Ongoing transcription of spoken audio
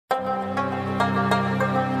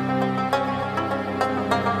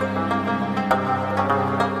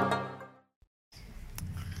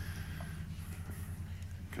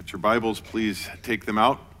Bibles, please take them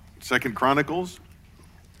out. 2 Chronicles,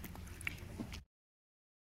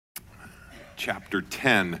 chapter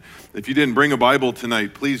 10. If you didn't bring a Bible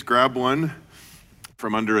tonight, please grab one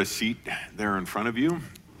from under a seat there in front of you.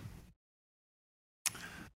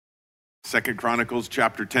 2 Chronicles,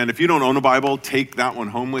 chapter 10. If you don't own a Bible, take that one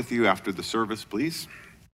home with you after the service, please.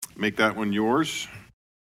 Make that one yours.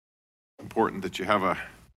 Important that you have a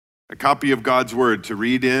copy of God's Word to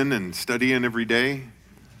read in and study in every day.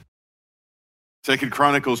 2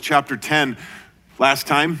 Chronicles chapter 10. Last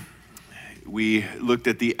time, we looked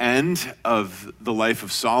at the end of the life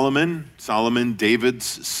of Solomon,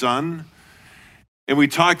 David's son. And we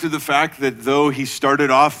talked to the fact that though he started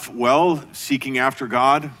off well, seeking after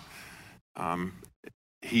God,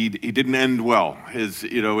 he didn't end well.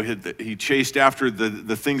 He chased after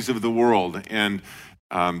the things of the world. And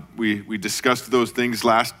we discussed those things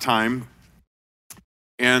last time.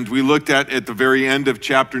 And we looked at the very end of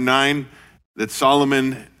chapter 9, that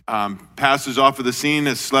Solomon passes off of the scene,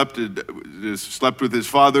 has slept with his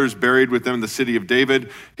fathers, buried with them in the city of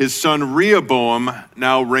David. His son Rehoboam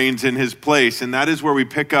now reigns in his place, and that is where we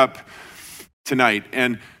pick up tonight.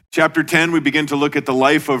 And chapter 10, we begin to look at the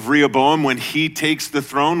life of Rehoboam when he takes the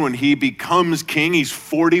throne, when he becomes king. He's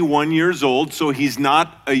 41 years old, so he's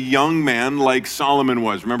not a young man like Solomon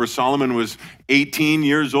was. Remember, Solomon was 18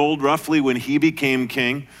 years old, roughly, when he became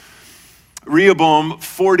king. Rehoboam,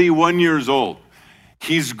 41 years old.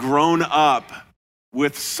 He's grown up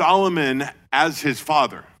with Solomon as his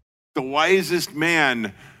father, the wisest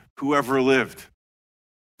man who ever lived.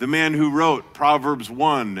 The man who wrote Proverbs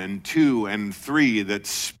 1 and 2 and 3 that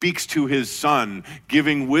speaks to his son,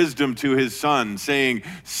 giving wisdom to his son, saying,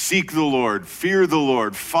 seek the Lord, fear the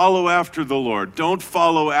Lord, follow after the Lord. Don't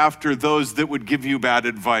follow after those that would give you bad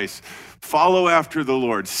advice. Follow after the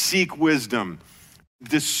Lord, seek wisdom.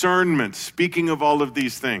 Discernment, speaking of all of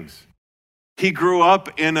these things. He grew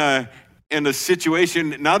up in a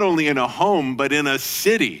situation, not only in a home, but in a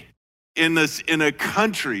city, in a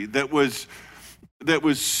country that was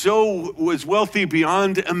wealthy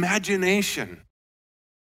beyond imagination.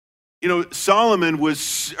 You know,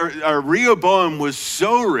 Rehoboam was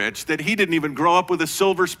so rich that he didn't even grow up with a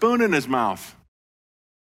silver spoon in his mouth.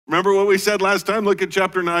 Remember what we said last time? Look at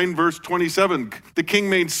chapter 9, verse 27. The king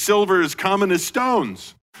made silver as common as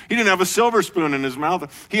stones. He didn't have a silver spoon in his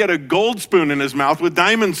mouth. He had a gold spoon in his mouth with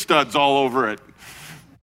diamond studs all over it.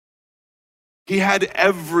 He had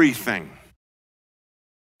everything.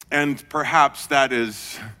 And perhaps that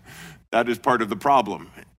is part of the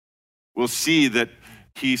problem. We'll see that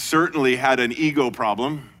he certainly had an ego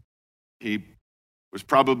problem. He was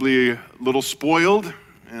probably a little spoiled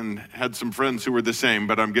and had some friends who were the same,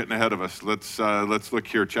 but I'm getting ahead of us. Let's look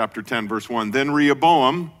here, chapter 10, verse 1. Then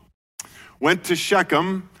Rehoboam went to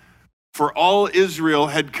Shechem, for all Israel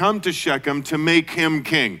had come to Shechem to make him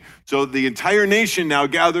king. So the entire nation now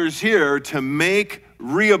gathers here to make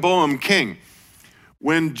Rehoboam king.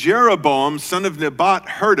 When Jeroboam, son of Nebat,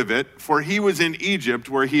 heard of it, for he was in Egypt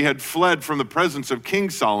where he had fled from the presence of King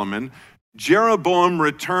Solomon, Jeroboam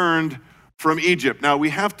returned from Egypt. Now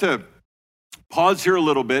we have to pause here a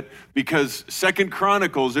little bit because 2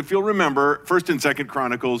 Chronicles, if you'll remember, 1st and 2nd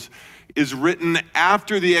Chronicles is written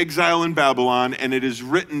after the exile in Babylon, and it is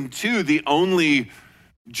written to the only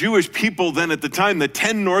Jewish people then at the time. The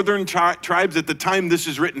 10 northern tribes at the time this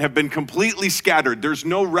is written have been completely scattered. There's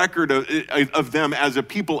no record of them as a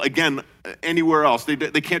people, again, anywhere else. They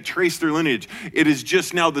can't trace their lineage. It is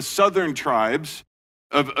just now the southern tribes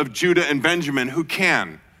of Judah and Benjamin who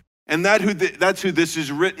can. And that's who this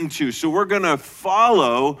is written to. So we're going to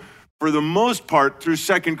follow, for the most part, through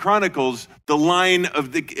 2 Chronicles, the line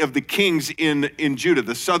of the kings in Judah,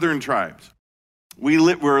 the southern tribes.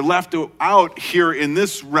 We're left out here in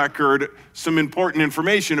this record some important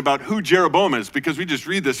information about who Jeroboam is, because we just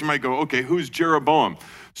read this, you might go, okay, who's Jeroboam?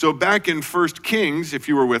 So back in 1 Kings, if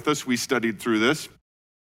you were with us, we studied through this.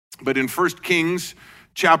 But in 1 Kings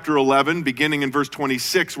chapter 11, beginning in verse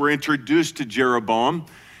 26, we're introduced to Jeroboam.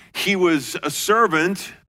 He was a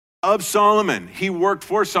servant of Solomon. He worked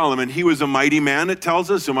for Solomon. He was a mighty man, it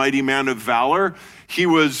tells us, a mighty man of valor. He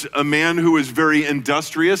was a man who was very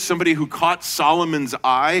industrious, somebody who caught Solomon's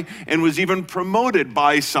eye and was even promoted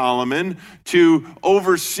by Solomon to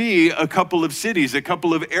oversee a couple of cities, a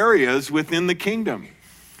couple of areas within the kingdom.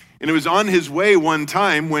 And it was on his way one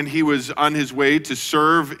time when he was on his way to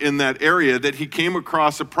serve in that area that he came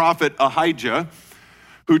across a prophet, Ahijah,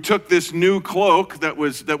 who took this new cloak that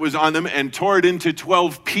was on them and tore it into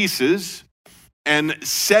 12 pieces and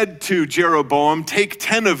said to Jeroboam, take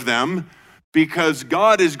 10 of them because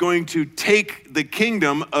God is going to take the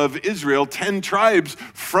kingdom of Israel, 10 tribes,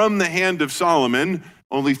 from the hand of Solomon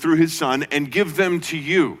only through his Son, and give them to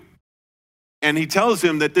you. And he tells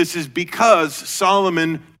him that this is because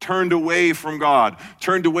Solomon turned away from God,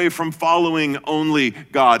 turned away from following only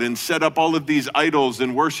God, and set up all of these idols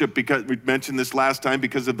and worship, because we mentioned this last time,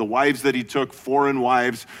 because of the wives that he took, foreign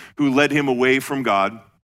wives who led him away from God.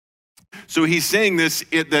 So he's saying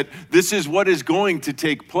that this is what is going to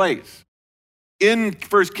take place. In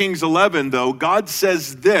 1 Kings 11, though, God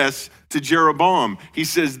says this to Jeroboam. He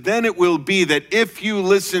says, then it will be that if you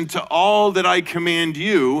listen to all that I command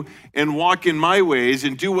you and walk in my ways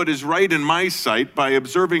and do what is right in my sight by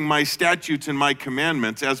observing my statutes and my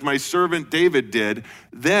commandments, as my servant David did,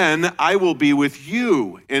 then I will be with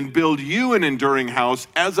you and build you an enduring house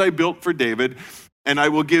as I built for David, and I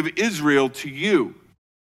will give Israel to you.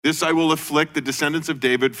 This I will afflict the descendants of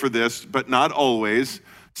David for this, but not always.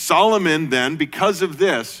 Solomon then, because of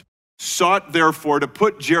this, sought therefore to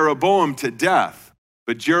put Jeroboam to death.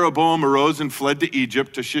 But Jeroboam arose and fled to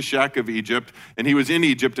Egypt, to Shishak of Egypt, and he was in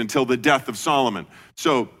Egypt until the death of Solomon.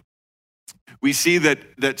 So we see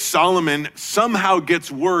that Solomon somehow gets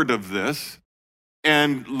word of this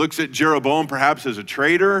and looks at Jeroboam perhaps as a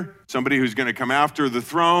traitor, somebody who's going to come after the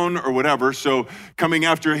throne or whatever. So coming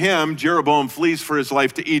after him, Jeroboam flees for his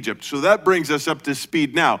life to Egypt. So that brings us up to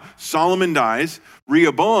speed now. Solomon dies.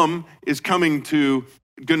 Rehoboam is going to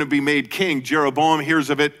be made king. Jeroboam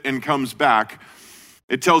hears of it and comes back.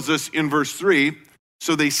 It tells us in verse 3,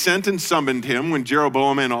 so they sent and summoned him. When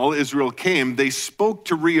Jeroboam and all Israel came, they spoke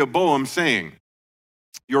to Rehoboam, saying,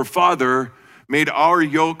 your father made our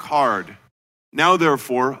yoke hard. Now,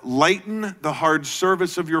 therefore, lighten the hard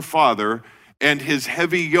service of your father and his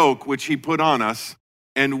heavy yoke which he put on us,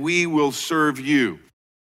 and we will serve you.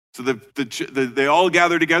 So they all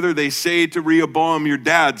gather together. They say to Rehoboam, your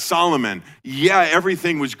dad, Solomon, yeah,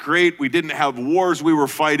 everything was great. We didn't have wars we were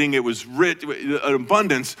fighting. It was rich,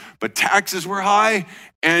 abundance, but taxes were high,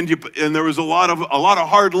 and there was a lot of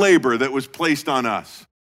hard labor that was placed on us.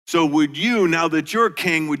 So would you, now that you're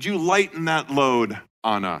king, would you lighten that load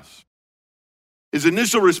on us? His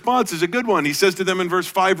initial response is a good one. He says to them in verse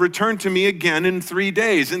 5, return to me again in 3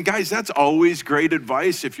 days. And guys, that's always great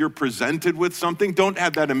advice. If you're presented with something, don't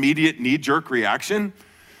have that immediate knee-jerk reaction.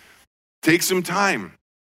 Take some time.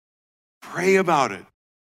 Pray about it.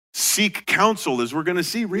 Seek counsel, as we're going to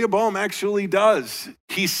see. Rehoboam actually does.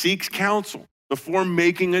 He seeks counsel before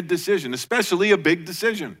making a decision, especially a big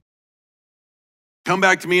decision. Come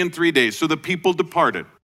back to me in 3 days. So the people departed.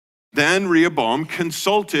 Then Rehoboam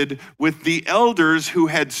consulted with the elders who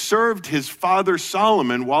had served his father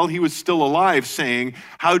Solomon while he was still alive, saying,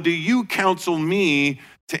 how do you counsel me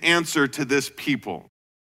to answer to this people?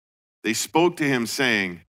 They spoke to him,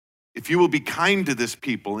 saying, if you will be kind to this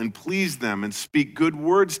people and please them and speak good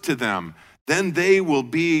words to them, then they will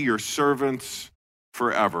be your servants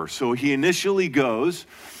forever. So he initially goes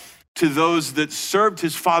to those that served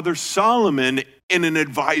his father Solomon in an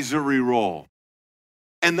advisory role.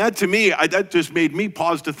 And that to me, that just made me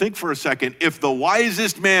pause to think for a second. If the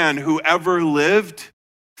wisest man who ever lived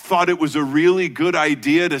thought it was a really good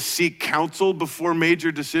idea to seek counsel before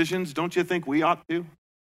major decisions, don't you think we ought to?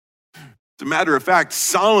 As a matter of fact,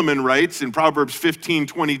 Solomon writes in Proverbs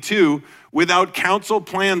 15:22, without counsel,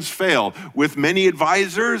 plans fail. With many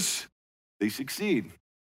advisors, they succeed.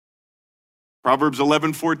 Proverbs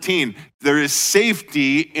 11:14, there is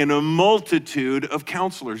safety in a multitude of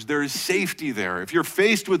counselors. There is safety there. If you're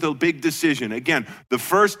faced with a big decision, again, the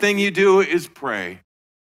first thing you do is pray.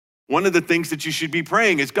 One of the things that you should be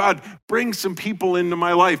praying is, God, bring some people into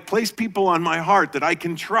my life. Place people on my heart that I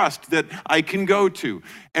can trust, that I can go to.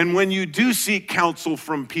 And when you do seek counsel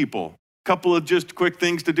from people, a couple of just quick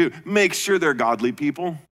things to do. Make sure they're godly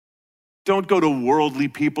people. Don't go to worldly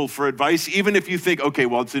people for advice, even if you think, okay,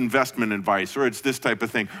 well, it's investment advice or it's this type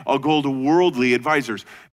of thing. I'll go to worldly advisors.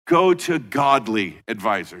 Go to godly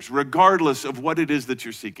advisors, regardless of what it is that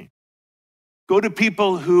you're seeking. Go to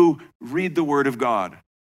people who read the Word of God,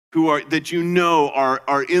 that you know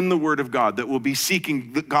are in the Word of God, that will be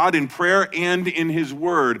seeking God in prayer and in His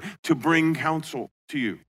Word to bring counsel to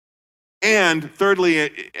you. And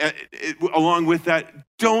thirdly, along with that,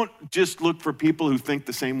 don't just look for people who think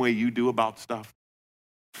the same way you do about stuff.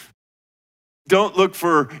 Don't look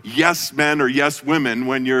for yes men or yes women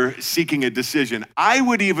when you're seeking a decision. I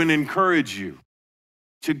would even encourage you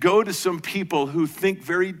to go to some people who think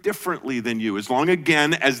very differently than you, as long,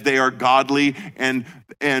 again, as they are godly and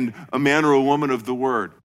a man or a woman of the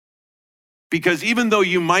Word. Because even though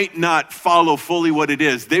you might not follow fully what it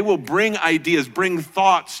is, they will bring ideas, bring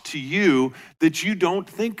thoughts to you that you don't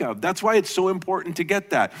think of. That's why it's so important to get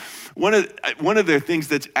that. One of the things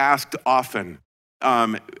that's asked often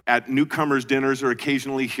at newcomers' dinners or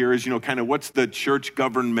occasionally here is, kind of what's the church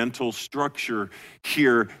governmental structure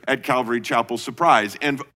here at Calvary Chapel Surprise.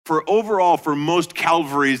 And for most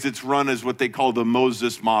Calvaries, it's run as what they call the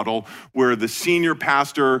Moses model, where the senior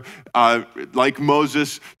pastor, like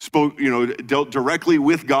Moses, dealt directly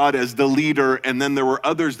with God as the leader, and then there were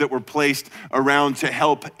others that were placed around to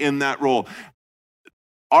help in that role.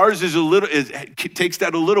 Ours takes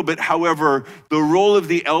that a little bit. However, the role of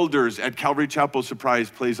the elders at Calvary Chapel Surprise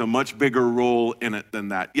plays a much bigger role in it than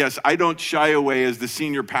that. Yes, I don't shy away as the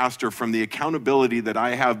senior pastor from the accountability that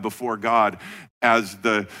I have before God as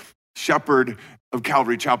the shepherd of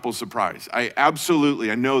Calvary Chapel Surprise. I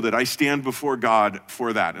know that I stand before God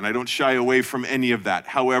for that, and I don't shy away from any of that.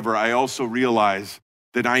 However, I also realize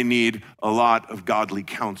that I need a lot of godly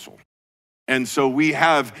counsel. And so we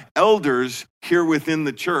have elders here within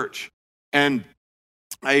the church. And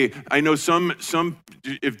I know some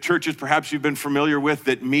if churches perhaps you've been familiar with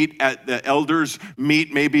that the elders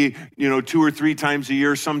meet maybe 2 or 3 times a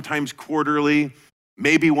year, sometimes quarterly,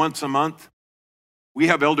 maybe once a month. We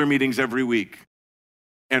have elder meetings every week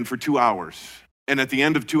and for 2 hours. And at the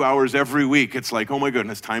end of 2 hours every week, it's like, oh my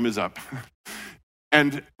goodness, time is up.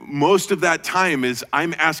 And most of that time is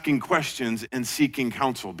I'm asking questions and seeking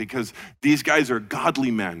counsel, because these guys are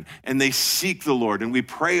godly men and they seek the Lord, and we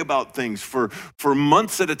pray about things for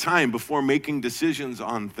months at a time before making decisions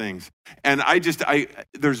on things. And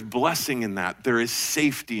there's blessing in that. There is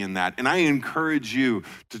safety in that. And I encourage you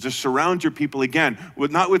to just surround your people again,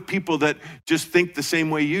 not with people that just think the same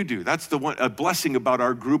way you do. That's a blessing about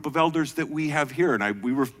our group of elders that we have here. And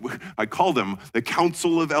I call them the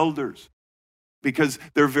Council of Elders, because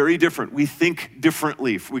they're very different. We think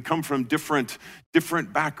differently. We come from different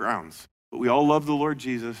backgrounds, but we all love the Lord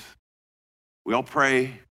Jesus. We all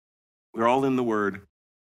pray. We're all in the Word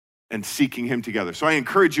and seeking Him together. So I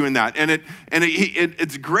encourage you in that. And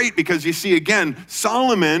it's great because you see, again,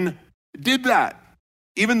 Solomon did that.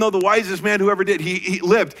 Even though the wisest man who ever did, he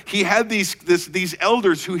lived, he had these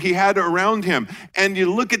elders who he had around him. And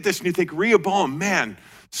you look at this and you think, Rehoboam, man,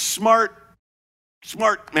 smart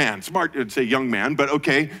man, I'd say young man, but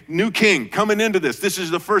okay, new king coming into this. This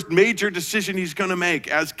is the first major decision he's going to make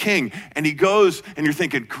as king. And he goes, and you're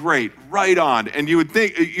thinking, great, right on. And you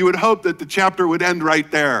would hope that the chapter would end right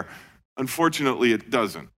there. Unfortunately, it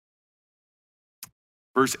doesn't.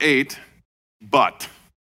 Verse 8, but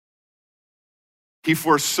he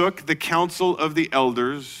forsook the counsel of the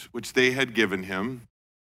elders, which they had given him,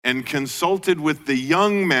 and consulted with the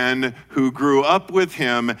young men who grew up with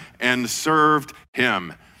him and served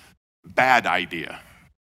him. Bad idea.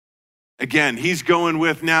 Again, he's going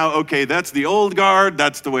with now, okay, that's the old guard.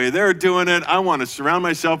 That's the way they're doing it. I want to surround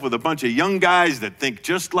myself with a bunch of young guys that think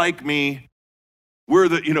just like me. We're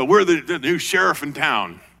the new sheriff in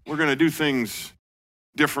town. We're going to do things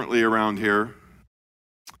differently around here.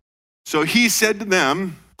 So he said to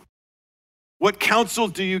them, what counsel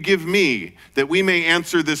do you give me that we may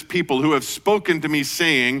answer this people who have spoken to me,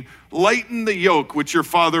 saying, lighten the yoke which your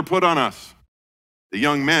father put on us? The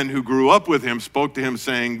young men who grew up with him spoke to him,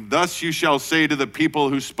 saying, thus you shall say to the people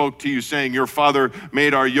who spoke to you, saying, your father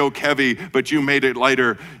made our yoke heavy, but you made it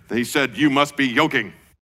lighter. He said, you must be yoking.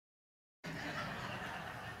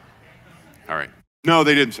 All right. No,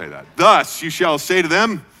 they didn't say that. Thus you shall say to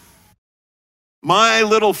them, my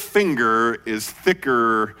little finger is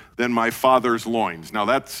thicker than my father's loins. Now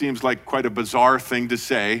that seems like quite a bizarre thing to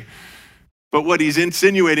say, but what he's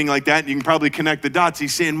insinuating like that, you can probably connect the dots.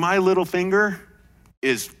 He's saying my little finger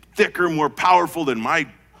is thicker, more powerful than my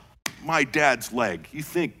dad's leg. You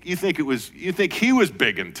think he was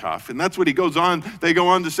big and tough, and that's what they go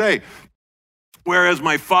on to say. Whereas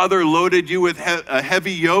my father loaded you with a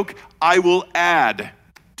heavy yoke, I will add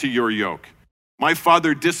to your yoke. My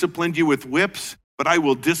father disciplined you with whips, but I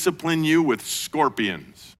will discipline you with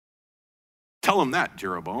scorpions. Tell him that,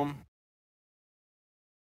 Jeroboam.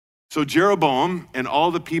 So Jeroboam and all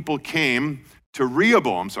the people came to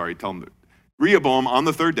Rehoboam on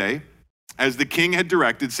the third day, as the king had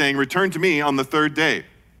directed, saying, return to me on the third day.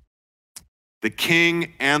 The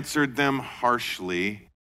king answered them harshly,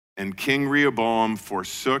 and King Rehoboam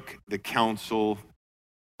forsook the counsel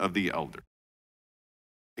of the elders.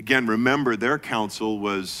 Again, remember, their counsel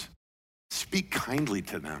was speak kindly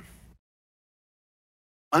to them.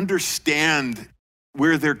 Understand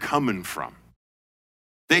where they're coming from.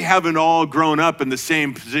 They haven't all grown up in the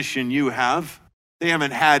same position you have. They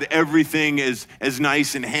haven't had everything as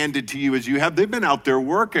nice and handed to you as you have. They've been out there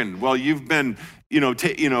working while you've been,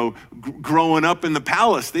 growing up in the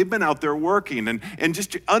palace. They've been out there working, and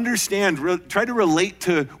just to understand, try to relate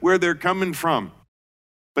to where they're coming from.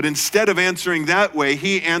 But instead of answering that way,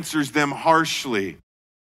 he answers them harshly.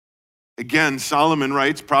 Again, Solomon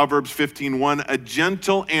writes, Proverbs 15:1, a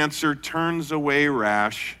gentle answer turns away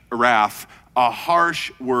wrath, a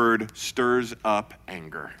harsh word stirs up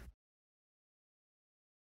anger.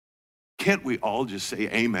 Can't we all just say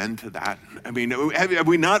amen to that? I mean, have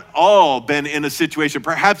we not all been in a situation,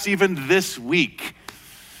 perhaps even this week,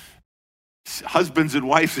 husbands and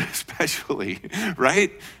wives especially,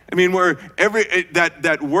 right? I mean, where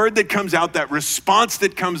that word that comes out, that response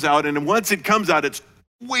that comes out, and once it comes out, it's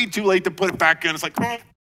way too late to put it back in. It's like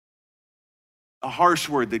a harsh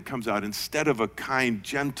word that comes out instead of a kind,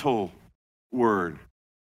 gentle word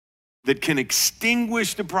that can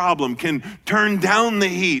extinguish the problem, can turn down the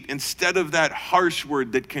heat, instead of that harsh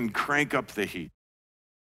word that can crank up the heat.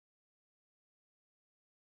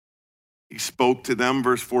 He spoke to them,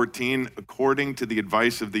 verse 14, according to the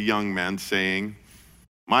advice of the young men, saying,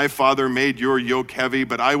 my father made your yoke heavy,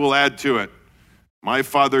 but I will add to it. My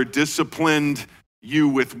father disciplined you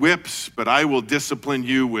with whips, but I will discipline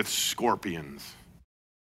you with scorpions.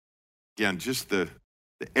 Again, just the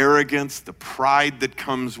arrogance, the pride that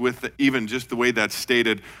comes with it, even just the way that's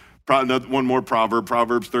stated. One more proverb,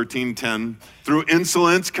 Proverbs 13:10. Through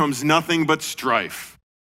insolence comes nothing but strife.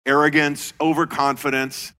 Arrogance,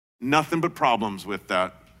 overconfidence, nothing but problems with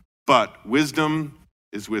that. But wisdom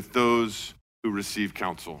is with those who receive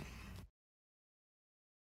counsel.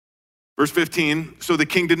 Verse 15, so the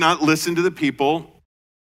king did not listen to the people,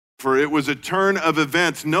 for it was a turn of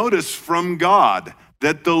events, notice, from God,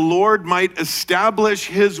 that the Lord might establish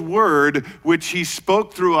his word, which he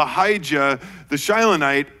spoke through Ahijah the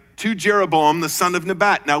Shilonite to Jeroboam, the son of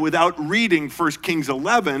Nebat. Now, without reading 1 Kings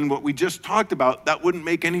 11, what we just talked about, that wouldn't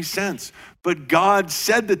make any sense. But God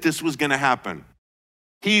said that this was going to happen.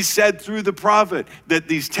 He said through the prophet that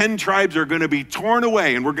these 10 tribes are going to be torn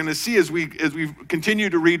away. And we're going to see as we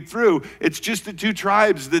continue to read through, it's just the 2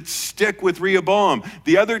 tribes that stick with Rehoboam.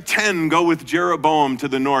 The other 10 go with Jeroboam to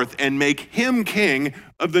the north and make him king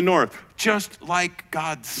of the north, just like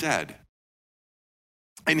God said.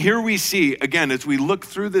 And here we see, again, as we look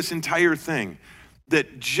through this entire thing,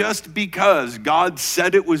 that just because God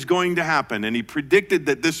said it was going to happen, and he predicted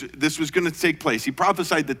that this was going to take place, he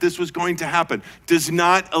prophesied that this was going to happen, does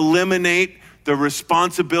not eliminate the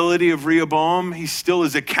responsibility of Rehoboam. He still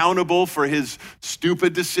is accountable for his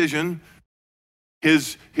stupid decision,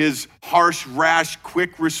 his harsh, rash,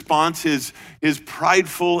 quick response, his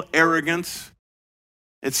prideful arrogance.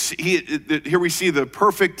 Here we see the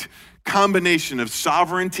perfect combination of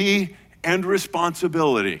sovereignty and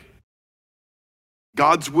responsibility.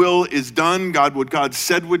 God's will is done. What God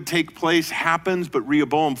said would take place happens, but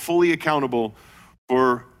Rehoboam fully accountable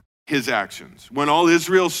for his actions. When all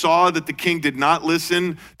Israel saw that the king did not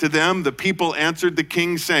listen to them, the people answered the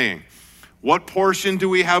king, saying, what portion do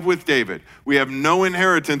we have with David? We have no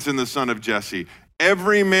inheritance in the son of Jesse.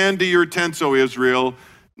 Every man to your tents, O Israel.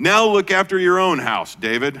 Now look after your own house,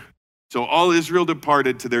 David. So all Israel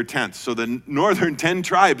departed to their tents. So the northern 10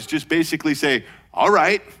 tribes just basically say, all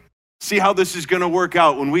right, see how this is going to work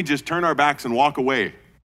out when we just turn our backs and walk away.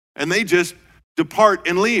 And they just depart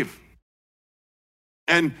and leave.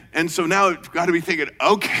 And so now you've got to be thinking,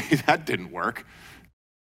 okay, that didn't work.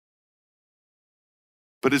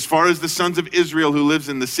 But as far as the sons of Israel who lives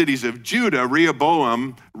in the cities of Judah,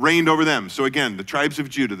 Rehoboam reigned over them. So again, the tribes of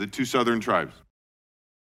Judah, the 2 southern tribes.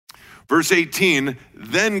 Verse 18,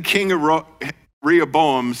 then King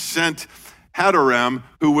Rehoboam sent Hadoram,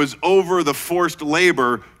 who was over the forced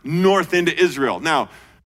labor, north into Israel. Now,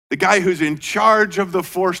 the guy who's in charge of the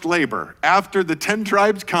forced labor, after the 10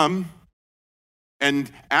 tribes come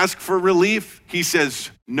and ask for relief, he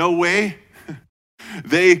says, no way.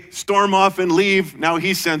 They storm off and leave. Now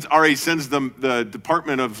he sends the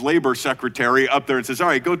Department of Labor secretary up there and says, all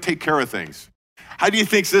right, go take care of things. How do you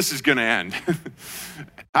think this is going to end?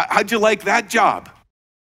 How'd you like that job?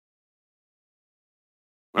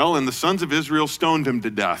 Well, and the sons of Israel stoned him to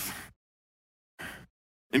death.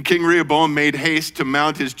 And King Rehoboam made haste to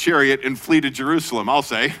mount his chariot and flee to Jerusalem, I'll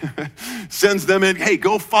say. Sends them in, hey,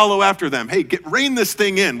 go follow after them. Hey, rein this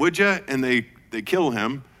thing in, would you? And they kill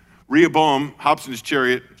him. Rehoboam hops in his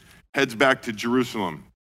chariot, heads back to Jerusalem.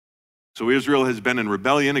 So Israel has been in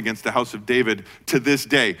rebellion against the house of David to this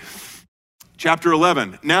day. Chapter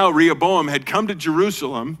 11, now Rehoboam had come to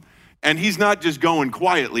Jerusalem, and he's not just going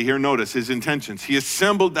quietly here. Notice his intentions. He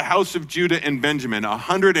assembled the house of Judah and Benjamin,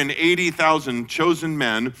 180,000 chosen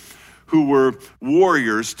men who were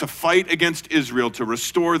warriors to fight against Israel to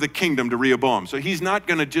restore the kingdom to Rehoboam. So he's not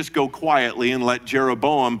going to just go quietly and let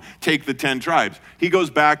Jeroboam take the 10 tribes. He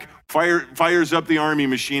goes back, fires up the army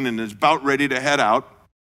machine, and is about ready to head out.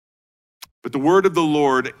 But the word of the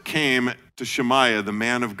Lord came to Shemaiah, the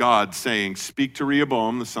man of God, saying, speak to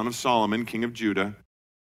Rehoboam, the son of Solomon, king of Judah,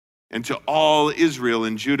 and to all Israel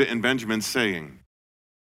in Judah and Benjamin, saying,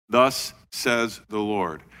 thus says the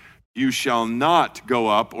Lord, you shall not go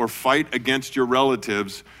up or fight against your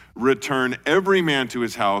relatives. Return every man to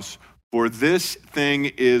his house, for this thing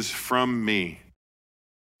is from me.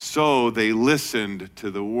 So they listened to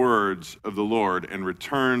the words of the Lord and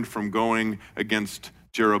returned from going against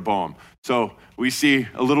Jeroboam. So we see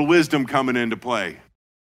a little wisdom coming into play.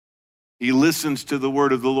 He listens to the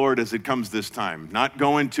word of the Lord as it comes this time, not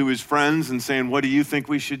going to his friends and saying, what do you think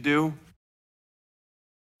we should do?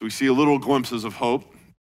 We see a little glimpses of hope.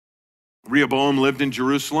 Rehoboam lived in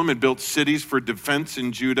Jerusalem and built cities for defense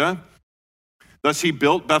in Judah. Thus he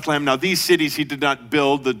built Bethlehem. Now these cities he did not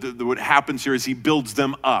build. What happens here is he builds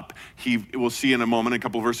them up. We'll see in a moment, in a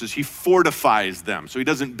couple of verses, he fortifies them. So he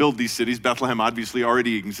doesn't build these cities. Bethlehem, obviously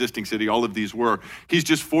already an existing city. All of these were. He's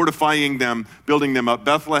just fortifying them, building them up.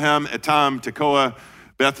 Bethlehem, Etam, Tekoa,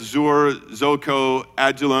 Beth Zur, Zoko,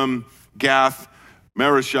 Adullam, Gath,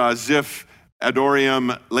 Mareshah, Ziph,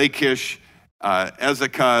 Adoriam, Lachish,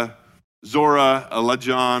 Ezekah, Zorah,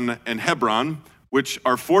 Elajon, and Hebron, which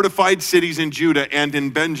are fortified cities in Judah and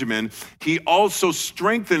in Benjamin. He also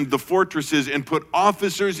strengthened the fortresses and put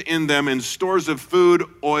officers in them and stores of food,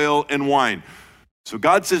 oil, and wine. So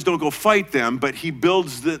God says don't go fight them, but he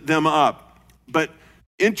builds them up. But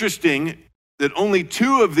interesting that only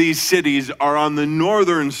 2 of these cities are on the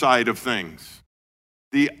northern side of things.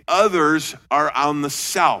 The others are on the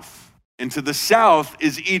south. And to the south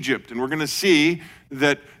is Egypt. And we're going to see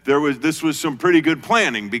that this was some pretty good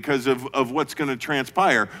planning because of what's going to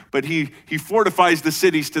transpire. But he fortifies the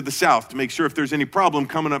cities to the south to make sure if there's any problem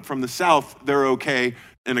coming up from the south, they're okay,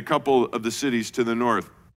 and a couple of the cities to the north.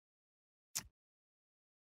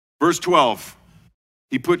 Verse 12,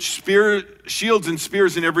 he put shields and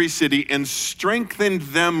spears in every city and strengthened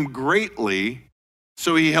them greatly,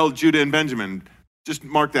 so he held Judah and Benjamin. Just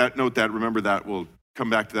mark that, note that, remember that. We'll come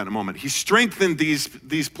back to that in a moment. He strengthened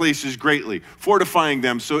these places greatly, fortifying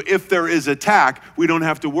them, so if there is attack, we don't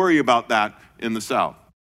have to worry about that in the south.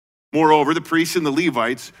 Moreover, the priests and the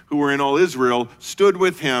Levites who were in all Israel stood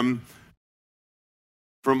with him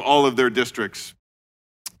from all of their districts.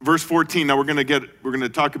 Verse 14, now we're going to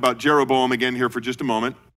talk about Jeroboam again here for just a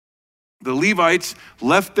moment. The Levites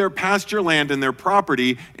left their pasture land and their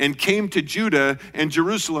property and came to Judah and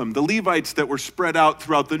Jerusalem. The Levites that were spread out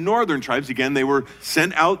throughout the northern tribes, again, they were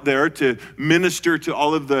sent out there to minister to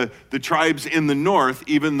all of the tribes in the north,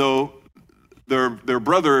 even though their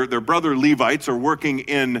brother Levites are working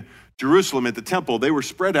in Jerusalem at the temple. They were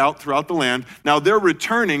spread out throughout the land. Now they're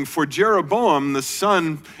returning, for Jeroboam, the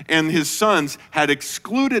son, and his sons had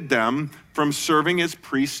excluded them from serving as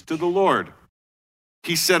priests to the Lord.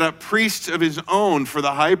 He set up priests of his own for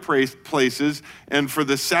the high places and for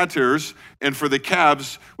the satyrs and for the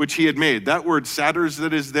calves which he had made. That word satyrs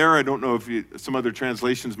that is there, I don't know if some other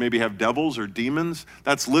translations maybe have devils or demons.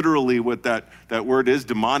 That's literally what that word is,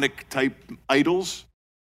 demonic type idols.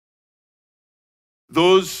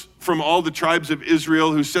 Those from all the tribes of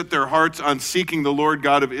Israel who set their hearts on seeking the Lord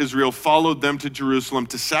God of Israel followed them to Jerusalem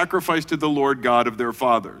to sacrifice to the Lord God of their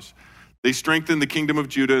fathers. They strengthened the kingdom of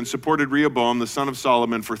Judah and supported Rehoboam, the son of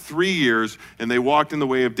Solomon, for 3 years, and they walked in the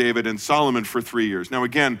way of David and Solomon for 3 years. Now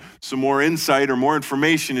again, some more insight or more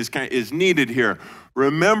information is needed here.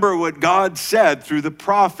 Remember what God said through the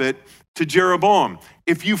prophet to Jeroboam.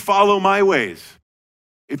 If you follow my ways,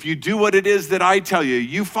 if you do what it is that I tell you,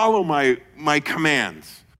 you follow my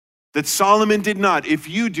commands, that Solomon did not. If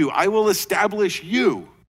you do, I will establish you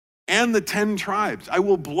and the 10 tribes. I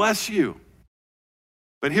will bless you.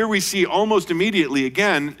 But here we see almost immediately,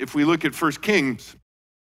 again, if we look at 1 Kings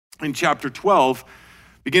in chapter 12,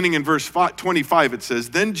 beginning in verse 25, it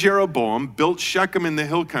says, Then Jeroboam built Shechem in the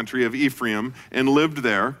hill country of Ephraim and lived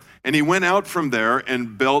there, and he went out from there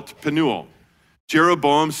and built Penuel.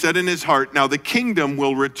 Jeroboam said in his heart, Now the kingdom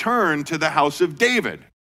will return to the house of David.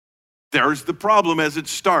 There's the problem as it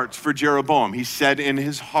starts for Jeroboam. He said in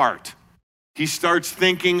his heart. He starts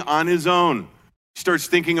thinking on his own. He starts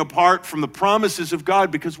thinking apart from the promises of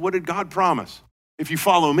God, because what did God promise? If you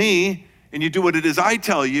follow me and you do what it is I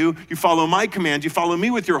tell you, you follow my commands, you follow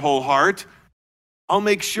me with your whole heart, I'll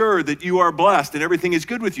make sure that you are blessed and everything is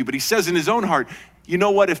good with you. But he says in his own heart, you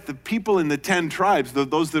know what, if the people in the 10 tribes,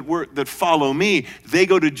 those that follow me, they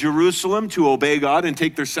go to Jerusalem to obey God and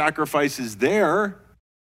take their sacrifices there,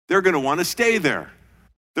 they're going to want to stay there.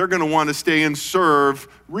 They're going to want to stay and serve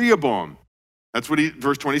Rehoboam. That's what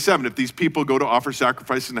verse 27, if these people go to offer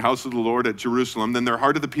sacrifice in the house of the Lord at Jerusalem, then their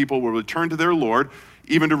heart of the people will return to their Lord,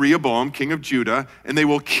 even to Rehoboam, king of Judah, and they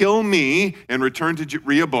will kill me and return to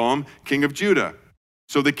Rehoboam, king of Judah.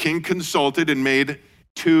 So the king consulted and made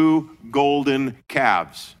 2 golden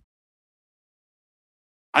calves.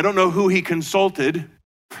 I don't know who he consulted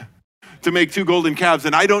to make 2 golden calves,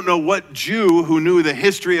 and I don't know what Jew who knew the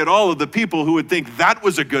history at all of the people who would think that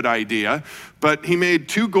was a good idea, but he made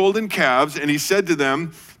 2 golden calves, and he said to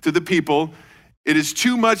them, to the people, "It is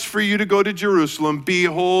too much for you to go to Jerusalem.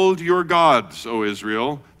 Behold your gods, O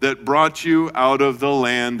Israel, that brought you out of the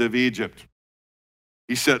land of Egypt."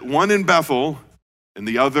 He set one in Bethel, and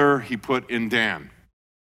the other he put in Dan.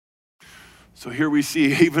 So here we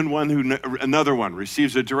see even another one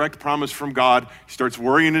receives a direct promise from God. He starts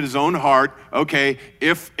worrying in his own heart. Okay,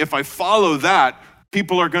 if I follow that,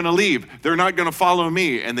 people are going to leave. They're not going to follow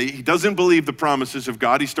me. And he doesn't believe the promises of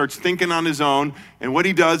God. He starts thinking on his own. And what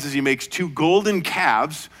he does is he makes 2 golden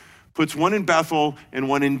calves, puts one in Bethel and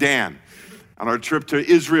one in Dan. On our trip to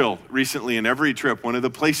Israel recently, in every trip, one of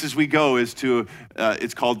the places we go is to,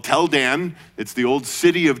 it's called Tel Dan. It's the old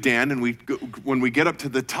city of Dan. And when we get up to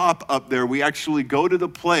the top up there, we actually go to the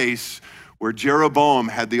place where Jeroboam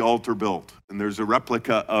had the altar built. And there's a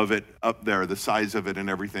replica of it up there, the size of it and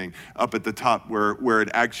everything, up at the top where it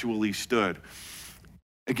actually stood.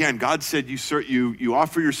 Again, God said, you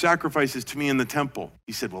offer your sacrifices to me in the temple.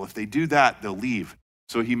 He said, well, if they do that, they'll leave.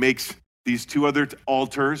 So he makes these 2 other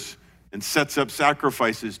altars and sets up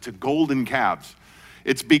sacrifices to golden calves.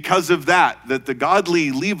 It's because of that the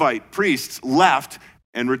godly Levite priests left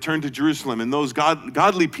and returned to Jerusalem. And those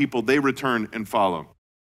godly people, they return and follow.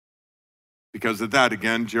 Because of that,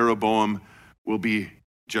 again, Jeroboam will be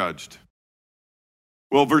judged.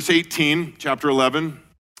 Well, verse 18, chapter 11.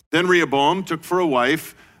 Then Rehoboam took for a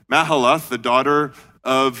wife Mahalath, the daughter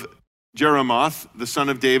of Jeremoth, the son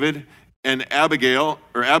of David, and Abihail,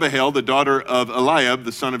 the daughter of Eliab,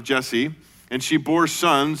 the son of Jesse, and she bore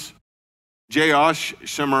sons, Joash,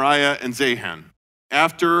 Shemariah, and Zahan.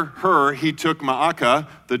 After her, he took Maacah,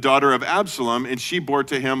 the daughter of Absalom, and she bore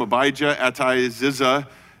to him Abijah, Attai, Ziza,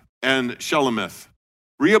 and Shelomith.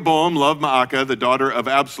 Rehoboam loved Maacah, the daughter of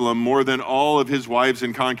Absalom, more than all of his wives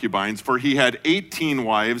and concubines, for he had 18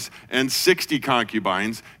 wives and 60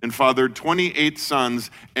 concubines, and fathered 28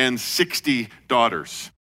 sons and 60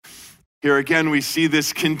 daughters. Here again, we see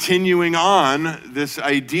this continuing on, this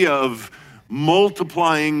idea of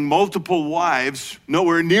multiplying multiple wives,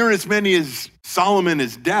 nowhere near as many as Solomon,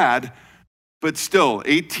 his dad, but still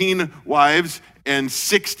 18 wives and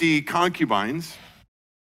 60 concubines.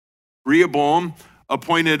 Rehoboam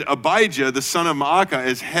appointed Abijah, the son of Maacah,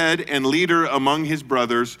 as head and leader among his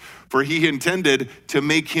brothers, for he intended to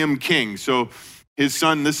make him king. So his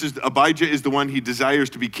son, Abijah is the one he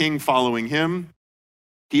desires to be king following him.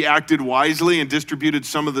 He acted wisely and distributed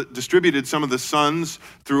some of the sons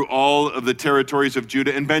through all of the territories of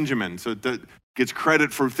Judah and Benjamin. So that gets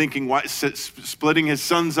credit for splitting his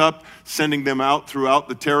sons up, sending them out throughout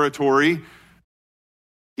the territory.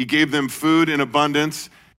 He gave them food in abundance,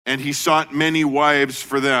 and he sought many wives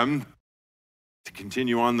for them. To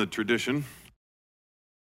continue on the tradition.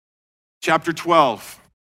 Chapter 12.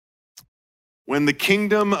 When the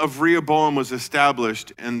kingdom of Rehoboam was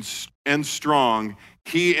established and strong,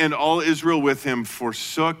 he and all Israel with him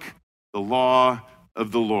forsook the law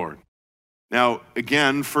of the Lord. Now,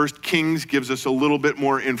 again, 1 Kings gives us a little bit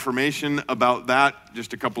more information about that.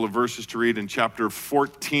 Just a couple of verses to read in chapter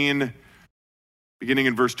 14, beginning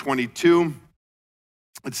in verse 22.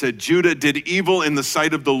 It said, Judah did evil in the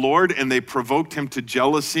sight of the Lord, and they provoked him to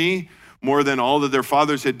jealousy more than all that their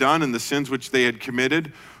fathers had done and the sins which they had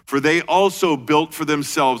committed. For they also built for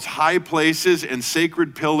themselves high places and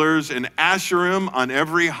sacred pillars and Asherim on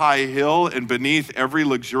every high hill and beneath every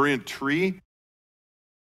luxuriant tree.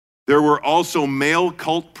 There were also male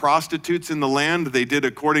cult prostitutes in the land. They did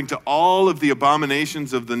according to all of the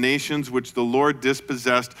abominations of the nations which the Lord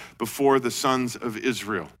dispossessed before the sons of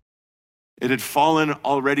Israel. It had fallen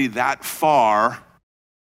already that far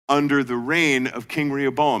under the reign of King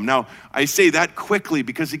Rehoboam. Now, I say that quickly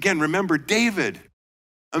because, again, remember David,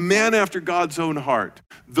 a man after God's own heart.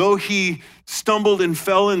 Though he stumbled and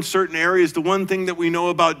fell in certain areas, the one thing that we know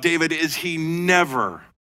about David is he never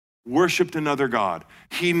worshiped another god.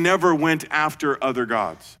 He never went after other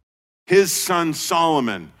gods. His son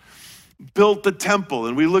Solomon built the temple,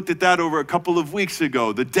 and we looked at that over a couple of weeks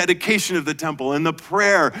ago, the dedication of the temple and the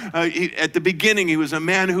prayer. At the beginning, he was a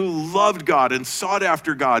man who loved God and sought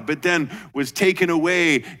after God, but then was taken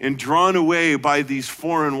away and drawn away by these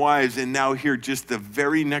foreign wives, and now here, just the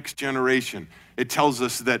very next generation, it tells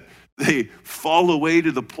us that they fall away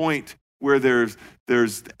to the point where there's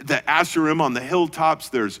There's the Asherim on the hilltops.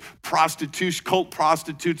 There's prostitution, cult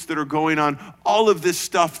prostitutes that are going on. All of this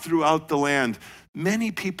stuff throughout the land. Many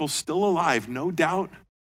people still alive, no doubt,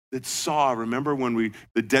 that saw, remember when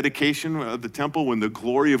the dedication of the temple, when the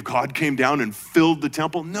glory of God came down and filled the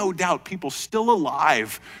temple? No doubt, people still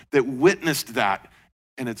alive that witnessed that.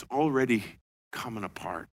 And it's already coming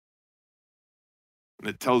apart. And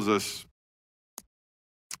it tells us,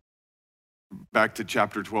 back to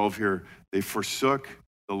chapter 12 here, they forsook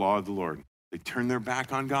the law of the Lord. They turned their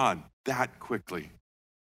back on God that quickly.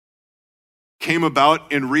 Came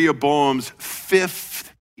about in Rehoboam's 5th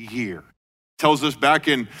year. Tells us back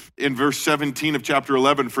in verse 17 of chapter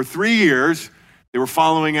 11, for 3 years, they were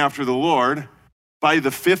following after the Lord. By the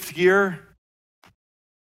 5th year,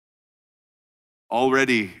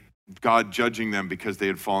 already God judging them because they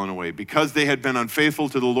had fallen away. Because they had been unfaithful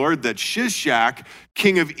to the Lord, that Shishak,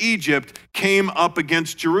 king of Egypt, came up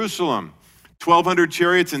against Jerusalem. 1,200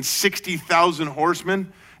 chariots and 60,000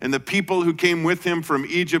 horsemen. And the people who came with him from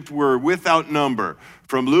Egypt were without number,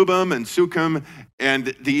 from Lubim and Sukkim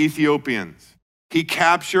and the Ethiopians. He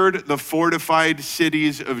captured the fortified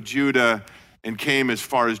cities of Judah and came as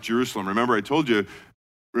far as Jerusalem. Remember, I told you,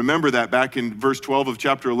 remember that back in verse 12 of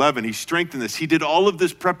chapter 11. He strengthened this. He did all of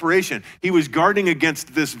this preparation. He was guarding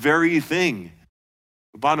against this very thing.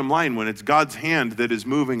 The bottom line, when it's God's hand that is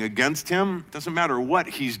moving against him, it doesn't matter what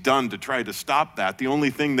he's done to try to stop that. The only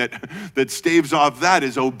thing that staves off that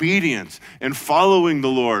is obedience and following the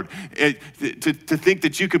Lord. To think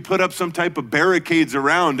that you could put up some type of barricades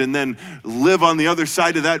around and then live on the other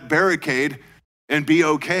side of that barricade and be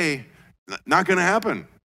okay, not going to happen.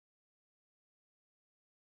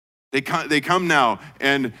 They come now,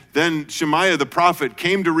 and then Shemaiah the prophet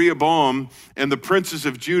came to Rehoboam and the princes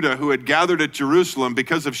of Judah who had gathered at Jerusalem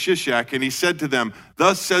because of Shishak, and he said to them,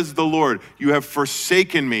 thus says the Lord, you have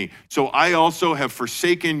forsaken me, so I also have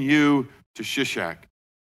forsaken you to Shishak.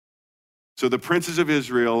 So the princes of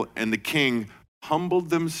Israel and the king humbled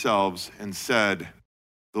themselves and said,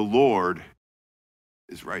 the Lord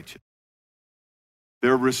is righteous.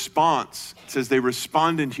 Their response says they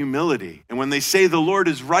respond in humility. And when they say the Lord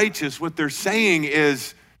is righteous, what they're saying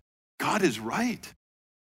is God is right.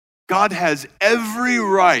 God has every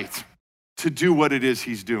right to do what it is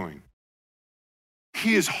he's doing.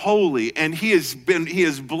 He is holy, and he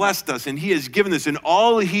has blessed us, and he has given this, and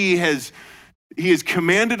all he has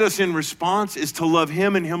commanded us in response is to love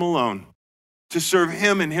him and him alone, to serve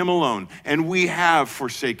him and him alone. And we have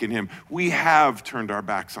forsaken him. We have turned our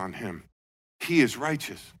backs on him. He is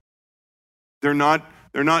righteous. They're not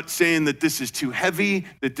saying that this is too heavy,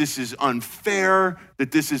 that this is unfair,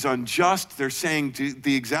 that this is unjust. They're saying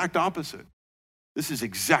the exact opposite. This is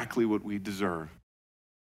exactly what we deserve.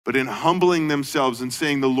 But in humbling themselves and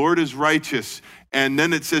saying the Lord is righteous, and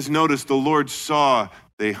then it says, notice, the Lord saw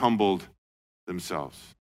they humbled themselves.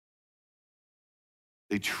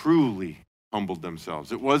 They truly humbled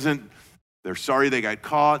themselves. It wasn't they're sorry they got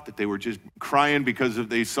caught, that they were just crying because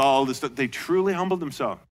they saw all this stuff. They truly humbled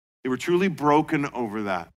themselves. They were truly broken over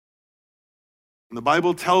that. And the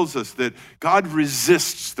Bible tells us that God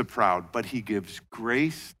resists the proud, but he gives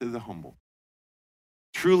grace to the humble.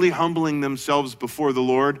 Truly humbling themselves before the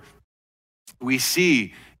Lord, we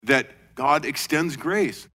see that God extends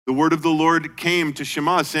grace. The word of the Lord came to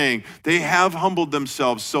Shema saying, they have humbled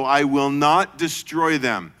themselves, so I will not destroy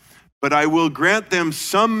them. But I will grant them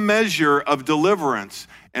some measure of deliverance,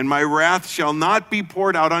 and my wrath shall not be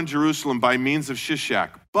poured out on Jerusalem by means of Shishak.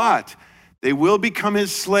 But they will become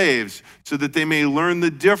his slaves, so that they may learn the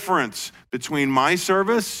difference between my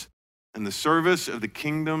service and the service of the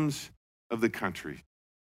kingdoms of the country.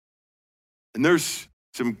 And there's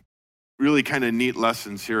some really kind of neat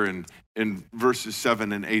lessons here in verses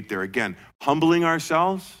 7 and 8 there. Again, humbling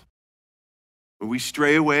ourselves. When we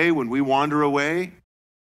stray away, when we wander away,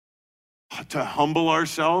 to humble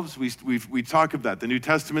ourselves, we talk of that. The New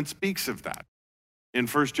Testament speaks of that in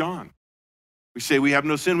 1 John. We say we have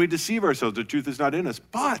no sin, we deceive ourselves, the truth is not in us,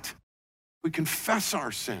 but we confess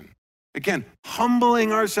our sin. Again,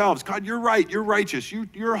 humbling ourselves. God, you're right, you're righteous,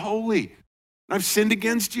 you're holy. I've sinned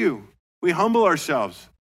against you. We humble ourselves.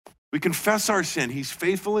 We confess our sin. He's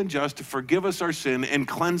faithful and just to forgive us our sin and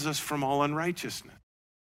cleanse us from all unrighteousness.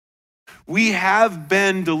 We have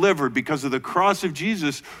been delivered because of the cross of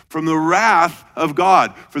Jesus from the wrath of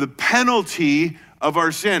God for the penalty of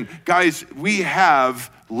our sin. Guys, we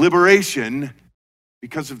have liberation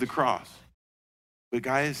because of the cross. But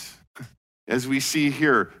guys, as we see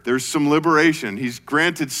here, there's some liberation. He's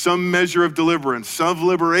granted some measure of deliverance, some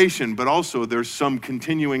liberation, but also there's some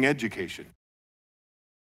continuing education.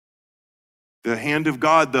 The hand of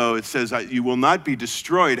God, though, it says you will not be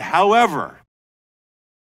destroyed. However,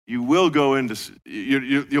 you will go into,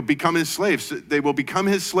 you'll become his slaves. They will become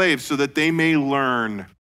his slaves so that they may learn.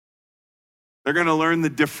 They're going to learn the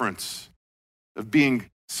difference of being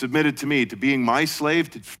submitted to me, to being my slave,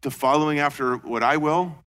 to following after what I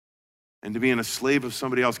will, and to being a slave of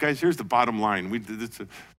somebody else. Guys, here's the bottom line.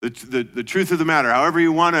 The truth of the matter, however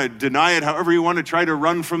you want to deny it, however you want to try to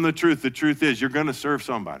run from the truth is you're going to serve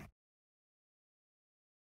somebody.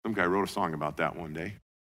 Some guy wrote a song about that one day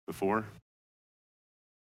before.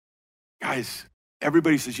 Guys,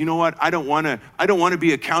 everybody says, you know what? I don't want to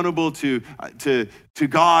be accountable to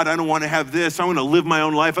God. I don't want to have this. I want to live my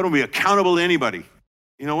own life. I don't want to be accountable to anybody.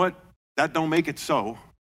 You know what? That don't make it so.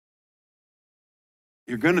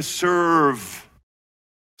 You're going to serve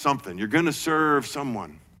something. You're going to serve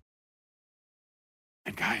someone.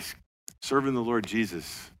 And guys, serving the Lord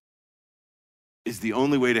Jesus is the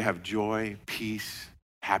only way to have joy, peace,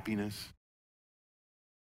 happiness,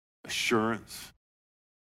 assurance.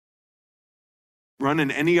 Run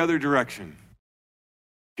in any other direction,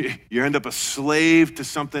 you end up a slave to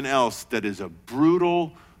something else that is a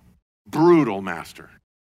brutal, brutal master.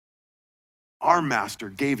 Our master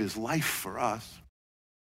gave his life for us.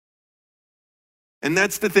 And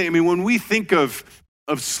that's the thing. I mean, when we think of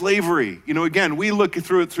slavery, again, we look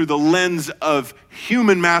through it through the lens of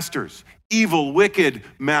human masters, evil, wicked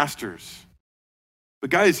masters.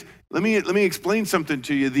 But guys, let me explain something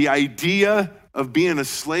to you. The idea of being a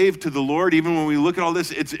slave to the Lord, even when we look at all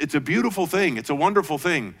this, it's a beautiful thing. It's a wonderful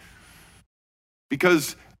thing.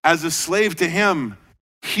 Because as a slave to him,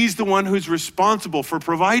 he's the one who's responsible for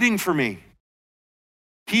providing for me.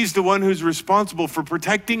 He's the one who's responsible for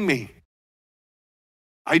protecting me.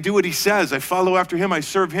 I do what he says. I follow after him. I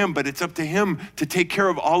serve him. But it's up to him to take care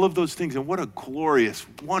of all of those things. And what a glorious,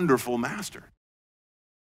 wonderful master.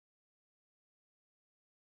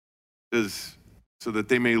 So that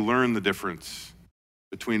they may learn the difference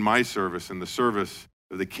between my service and the service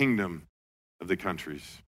of the kingdom of the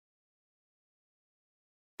countries.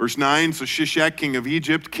 Verse 9, so Shishak, king of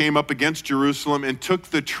Egypt, came up against Jerusalem and took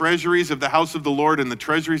the treasuries of the house of the Lord and the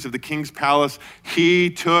treasuries of the king's palace. He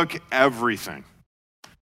took everything.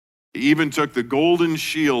 He even took the golden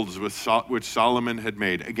shields which Solomon had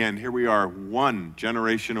made. Again, here we are, one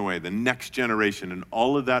generation away, the next generation, and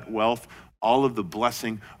all of that wealth, all of the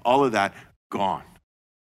blessing, all of that gone.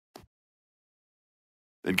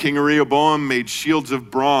 Then King Rehoboam made shields of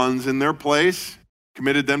bronze in their place,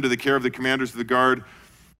 committed them to the care of the commanders of the guard,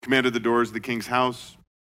 commanded the doors of the king's house.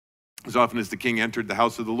 As often as the king entered the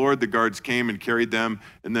house of the Lord, the guards came and carried them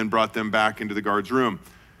and then brought them back into the guard's room.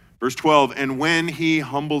 Verse 12, and when he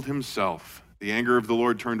humbled himself, the anger of the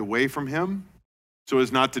Lord turned away from him so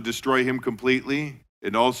as not to destroy him completely.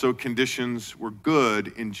 And also conditions were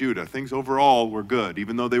good in Judah. Things overall were good,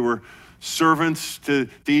 even though they were servants to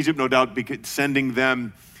Egypt, no doubt sending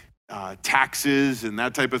them taxes and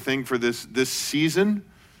that type of thing for this season.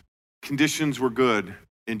 Conditions were good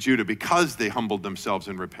in Judah because they humbled themselves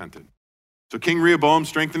and repented. So King Rehoboam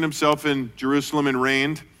strengthened himself in Jerusalem and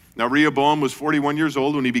reigned. Now Rehoboam was 41 years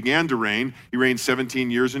old when he began to reign. He reigned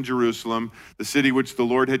 17 years in Jerusalem, the city which the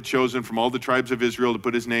Lord had chosen from all the tribes of Israel to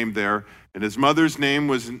put his name there. And his mother's name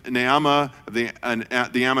was Naamah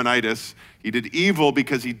the Ammonitess. He did evil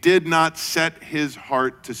because he did not set his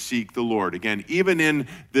heart to seek the Lord. Again, even in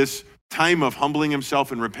this time of humbling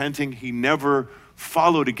himself and repenting, he never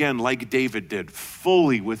followed again like David did,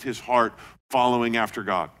 fully with his heart following after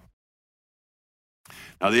God.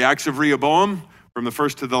 Now the acts of Rehoboam, from the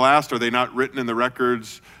first to the last, are they not written in the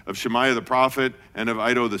records of Shemaiah the prophet and of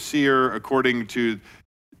Iddo the seer, according to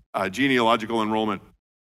genealogical enrollment?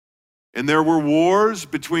 And there were wars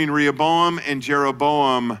between Rehoboam and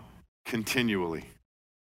Jeroboam continually.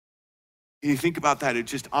 You think about that,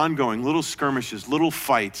 it's just ongoing, little skirmishes, little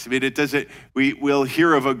fights. I mean, we'll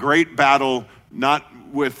hear of a great battle, not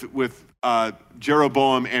with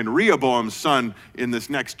Jeroboam and Rehoboam's son in this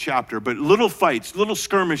next chapter, but little fights, little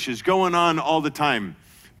skirmishes going on all the time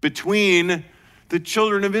between the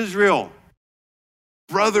children of Israel,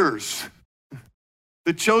 brothers,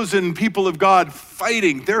 the chosen people of God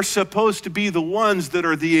fighting. They're supposed to be the ones that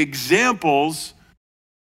are the examples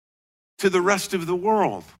to the rest of the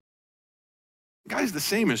world. Guys, the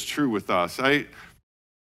same is true with us.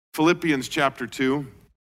 Philippians chapter 2.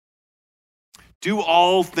 Do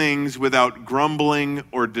all things without grumbling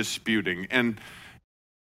or disputing. And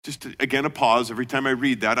just again, a pause. Every time I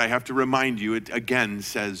read that, I have to remind you, it again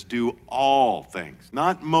says do all things.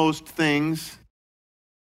 Not most things.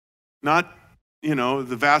 Not,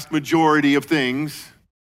 the vast majority of things.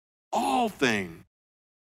 All things.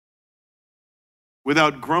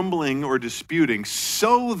 without grumbling or disputing,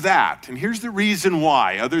 so that, and here's the reason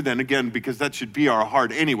why, other than, again, because that should be our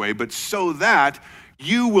heart anyway, but so that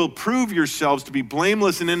you will prove yourselves to be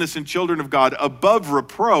blameless and innocent children of God, above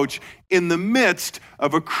reproach, in the midst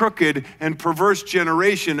of a crooked and perverse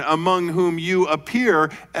generation, among whom you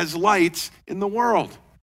appear as lights in the world.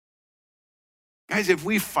 Guys, if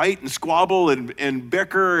we fight and squabble and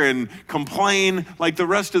bicker and complain like the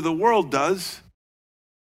rest of the world does,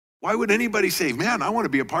 why would anybody say, man, I want to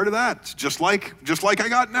be a part of that? It's just like I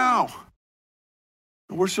got now.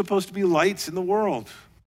 We're supposed to be lights in the world.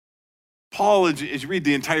 Paul, as you read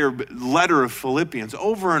the entire letter of Philippians,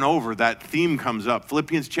 over and over that theme comes up.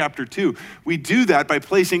 Philippians chapter 2. We do that by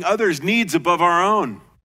placing others' needs above our own.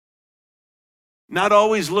 Not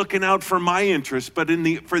always looking out for my interests, but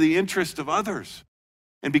for the interest of others.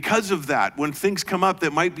 And because of that, when things come up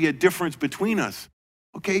that might be a difference between us,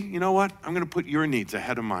 okay, you know what? I'm going to put your needs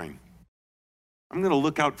ahead of mine. I'm going to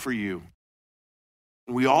look out for you.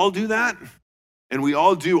 And we all do that. And we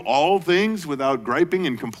all do all things without griping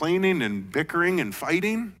and complaining and bickering and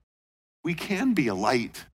fighting. We can be a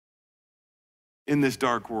light in this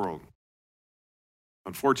dark world.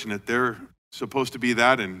 Unfortunate, they're supposed to be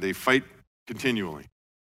that, and they fight continually.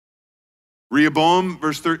 Rehoboam,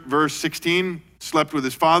 verse 16, slept with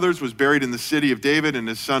his fathers, was buried in the city of David, and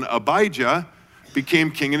his son Abijah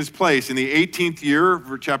became king in his place. In the 18th year,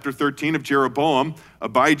 chapter 13 of Jeroboam,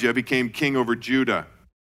 Abijah became king over Judah.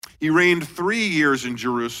 He reigned 3 years in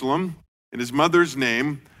Jerusalem, and his mother's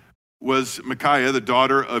name was Micaiah, the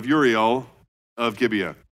daughter of Uriel of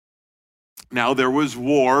Gibeah. Now there was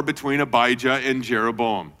war between Abijah and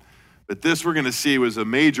Jeroboam. But this, we're going to see, was a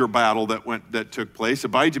major battle that took place.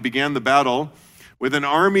 Abijah began the battle with an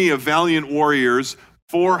army of valiant warriors,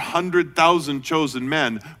 400,000 chosen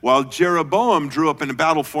men, while Jeroboam drew up in a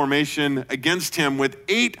battle formation against him with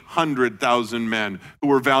 800,000 men who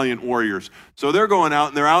were valiant warriors. So they're going out,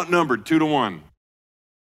 and they're outnumbered 2-1.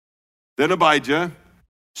 Then Abijah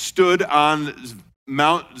stood on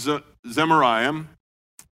Mount Zemaraim,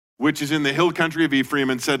 which is in the hill country of Ephraim,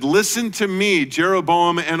 and said, "Listen to me,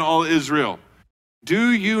 Jeroboam and all Israel.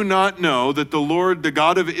 Do you not know that the Lord, the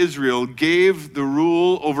God of Israel, gave the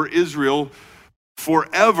rule over Israel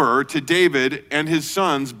forever to David and his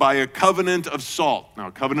sons by a covenant of salt?" Now,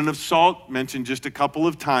 a covenant of salt, mentioned just a couple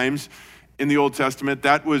of times in the Old Testament,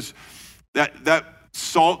 that was that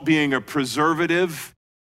salt being a preservative.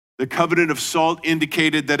 The covenant of salt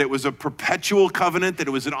indicated that it was a perpetual covenant, that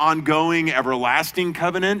it was an ongoing, everlasting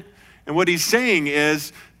covenant. And what he's saying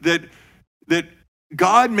is that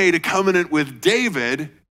God made a covenant with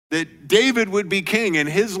David, that David would be king and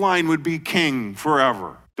his line would be king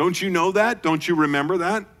forever. Don't you know that? Don't you remember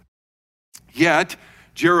that? Yet,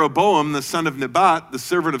 Jeroboam, the son of Nebat, the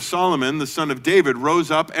servant of Solomon, the son of David,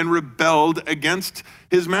 rose up and rebelled against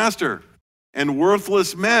his master. And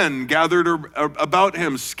worthless men gathered about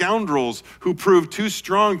him, scoundrels who proved too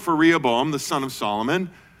strong for Rehoboam, the son of Solomon,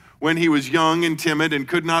 when he was young and timid and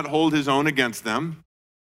could not hold his own against them.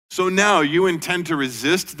 So now you intend to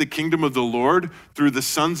resist the kingdom of the Lord through the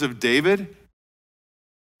sons of David,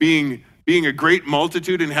 being a great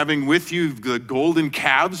multitude and having with you the golden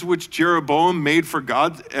calves which Jeroboam made for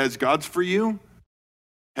God as gods for you?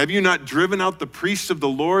 Have you not driven out the priests of the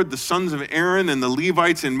Lord, the sons of Aaron and the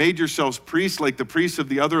Levites, and made yourselves priests like the priests of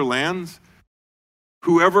the other lands?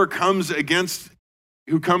 Whoever comes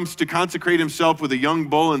to consecrate himself with a young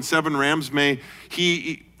bull and 7 rams, may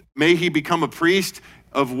he become a priest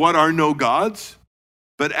of what are no gods?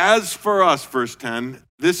 But as for us, verse 10,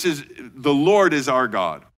 the Lord is our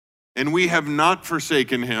God, and we have not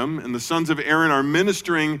forsaken him, and the sons of Aaron are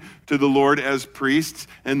ministering to the Lord as priests,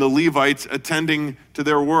 and the Levites attending to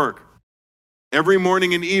their work. Every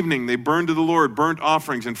morning and evening they burn to the Lord burnt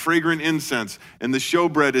offerings and fragrant incense, and the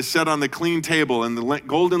showbread is set on the clean table, and the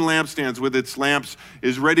golden lampstands with its lamps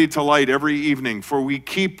is ready to light every evening. For we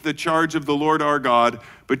keep the charge of the Lord our God,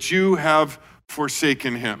 but you have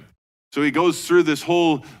forsaken him. So he goes through this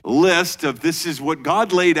whole list of this is what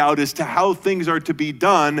God laid out as to how things are to be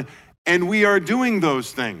done, and we are doing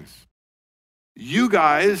those things. You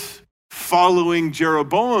guys, following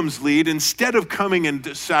Jeroboam's lead, instead of coming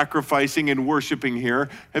and sacrificing and worshiping here,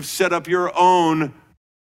 have set up your own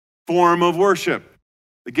form of worship.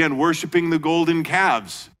 Again, worshiping the golden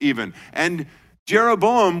calves even. And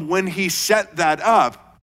Jeroboam, when he set that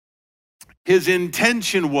up, his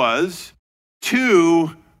intention was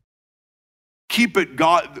to keep it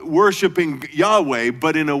God, worshiping Yahweh,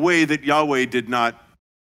 but in a way that Yahweh did not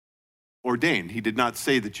ordain. He did not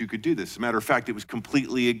say that you could do this. As a matter of fact, it was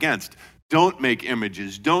completely against. Don't make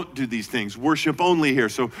images. Don't do these things. Worship only here.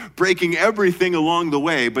 So breaking everything along the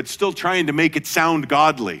way, but still trying to make it sound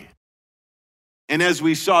godly. And as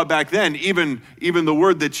we saw back then, even the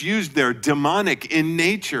word that's used there, demonic in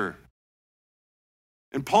nature.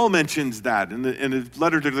 And Paul mentions that in his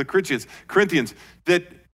letter to the Corinthians, that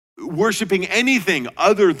worshiping anything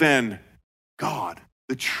other than God,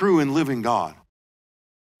 the true and living God,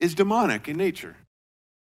 is demonic in nature.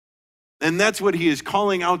 And that's what he is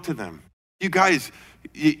calling out to them. You guys,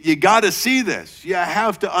 you got to see this. You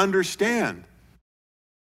have to understand.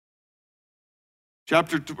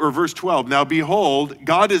 Verse 12, now behold,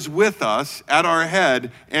 God is with us at our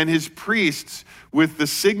head, and his priests with the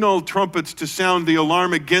signal trumpets to sound the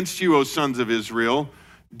alarm against you, O sons of Israel.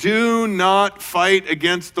 Do not fight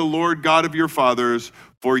against the Lord God of your fathers,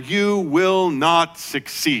 for you will not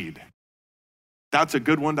succeed. That's a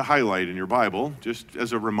good one to highlight in your Bible, just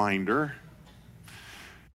as a reminder.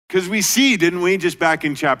 Because we see, didn't we, just back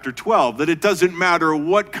in chapter 12, that it doesn't matter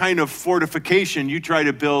what kind of fortification you try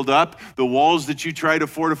to build up, the walls that you try to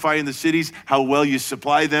fortify in the cities, how well you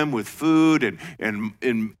supply them with food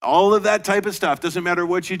and all of that type of stuff. Doesn't matter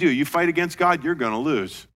what you do. You fight against God, you're going to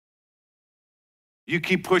lose. You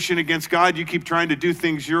keep pushing against God, you keep trying to do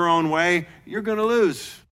things your own way, you're going to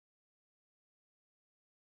lose.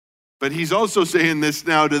 But he's also saying this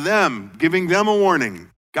now to them, giving them a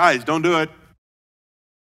warning. Guys, don't do it.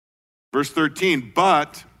 Verse 13,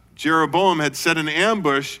 but Jeroboam had set an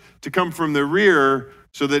ambush to come from the rear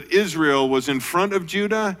so that Israel was in front of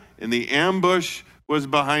Judah and the ambush was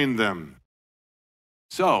behind them.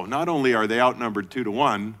 So not only are they outnumbered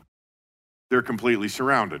 2-1, they're completely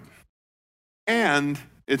surrounded. And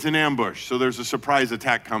it's an ambush, so there's a surprise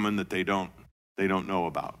attack coming that they don't know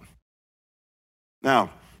about.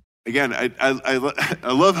 Now, again,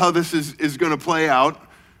 I love how this is going to play out.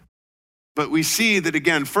 But we see that,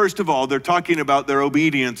 again, first of all, they're talking about their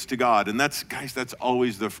obedience to God. And that's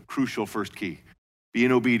always the crucial first key.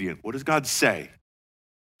 Being obedient. What does God say?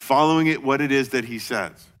 Following it, what it is that he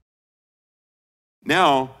says.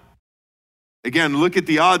 Now, again, look at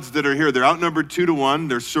the odds that are here. They're outnumbered 2-1.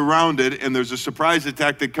 They're surrounded, and there's a surprise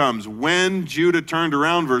attack that comes. When Judah turned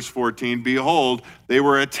around, verse 14, behold, they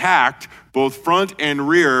were attacked, both front and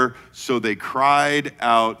rear, so they cried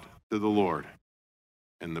out to the Lord.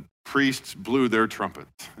 And the priests blew their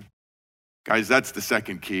trumpets. Guys, that's the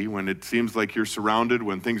second key. When it seems like you're surrounded,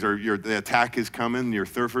 when the attack is coming,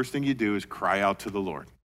 first thing you do is cry out to the Lord.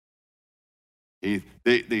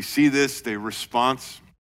 They see this, they respond.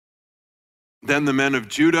 Then the men of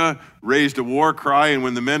Judah raised a war cry, and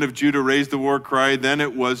when the men of Judah raised the war cry, then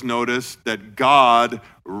it was noticed that God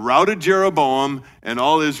routed Jeroboam and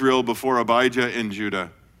all Israel before Abijah and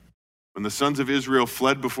Judah. When the sons of Israel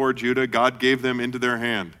fled before Judah, God gave them into their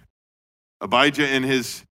hand. Abijah and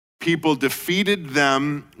his people defeated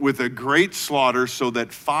them with a great slaughter, so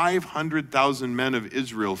that 500,000 men of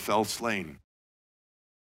Israel fell slain.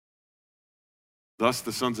 Thus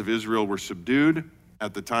the sons of Israel were subdued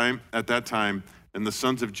at that time, and the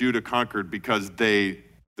sons of Judah conquered because they,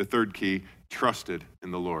 the third key, trusted in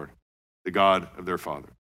the Lord, the God of their father.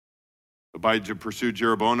 Abijah pursued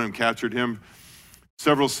Jeroboam and captured him.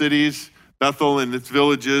 Several cities, Bethel and its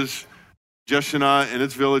villages, Jeshanah and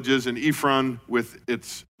its villages, and Ephron with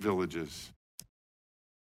its villages.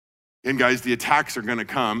 And guys, the attacks are going to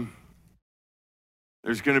come.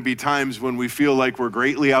 There's going to be times when we feel like we're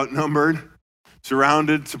greatly outnumbered,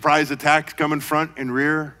 surrounded, surprise attacks coming front and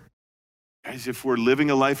rear. Guys, if we're living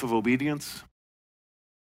a life of obedience,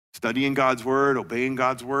 studying God's word, obeying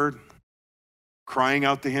God's word, crying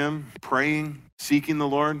out to him, praying, seeking the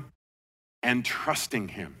Lord, and trusting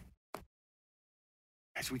him.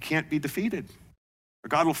 Guys, we can't be defeated. Or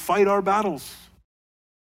God will fight our battles.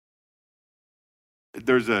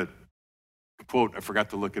 There's a quote, I forgot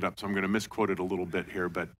to look it up, so I'm going to misquote it a little bit here,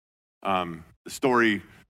 but the story,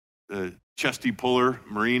 the chesty puller,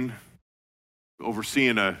 Marine,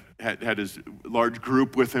 overseeing had his large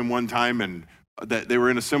group with him one time, and that they were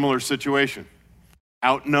in a similar situation,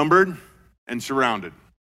 outnumbered and surrounded.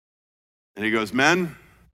 And he goes, men,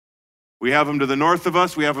 we have them to the north of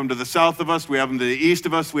us, we have them to the south of us, we have them to the east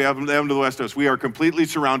of us, we have them to the west of us. We are completely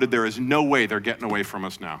surrounded. There is no way they're getting away from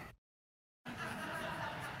us now.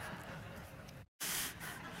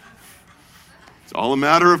 It's all a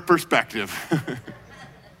matter of perspective.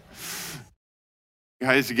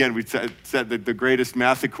 Guys, again, we said that the greatest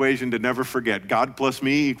math equation to never forget, God plus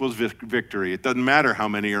me equals victory. It doesn't matter how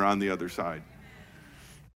many are on the other side.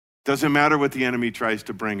 Doesn't matter what the enemy tries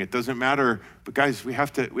to bring. It doesn't matter. But guys, we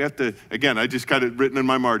have to, again, I just got it written in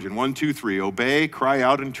my margin. 1, 2, 3, obey, cry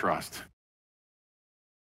out, and trust.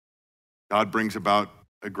 God brings about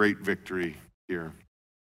a great victory here.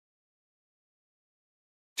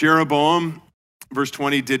 Jeroboam, verse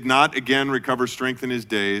 20, did not again recover strength in his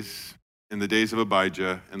days, in the days of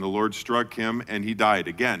Abijah, and the Lord struck him and he died.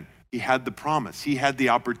 Again, he had the promise. He had the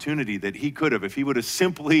opportunity that he could have, if he would have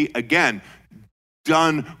simply, again,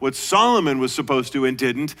 done what Solomon was supposed to and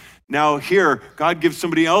didn't. Now here, God gives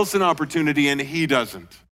somebody else an opportunity and he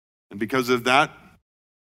doesn't. And because of that,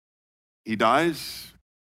 he dies.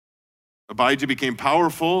 Abijah became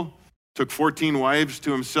powerful, took 14 wives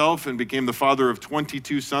to himself, and became the father of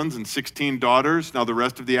 22 sons and 16 daughters. Now the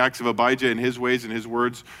rest of the acts of Abijah and his ways and his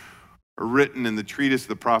words are written in the treatise of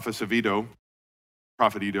the prophet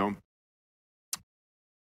Iddo.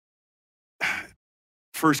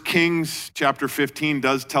 First Kings chapter 15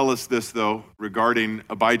 does tell us this, though, regarding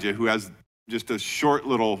Abijah, who has just a short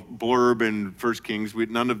little blurb in First Kings.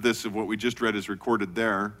 None of this of what we just read is recorded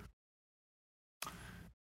there. It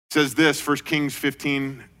says this, 1 Kings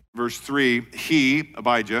 15, verse 3, he,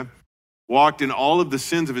 Abijah, walked in all of the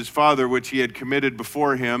sins of his father, which he had committed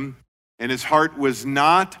before him, and his heart was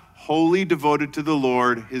not wholly devoted to the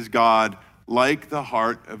Lord, his God, like the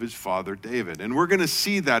heart of his father David. And we're going to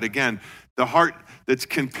see that again, the heart that's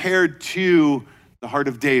compared to the heart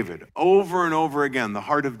of David, over and over again, the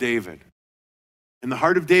heart of David. And the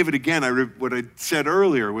heart of David, again, what I said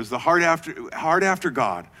earlier, was the heart after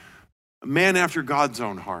God, a man after God's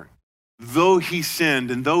own heart. Though he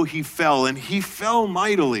sinned and though he fell, and he fell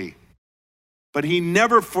mightily, but he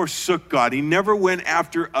never forsook God. He never went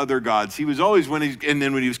after other gods. He was always, and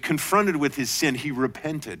then when he was confronted with his sin, he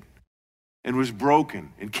repented and was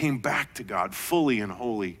broken and came back to God fully and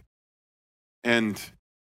wholly. And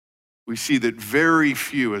we see that very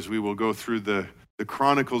few, as we will go through the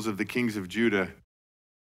chronicles of the kings of Judah,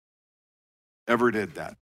 ever did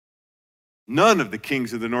that. None of the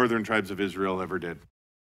kings of the northern tribes of Israel ever did.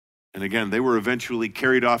 And again, they were eventually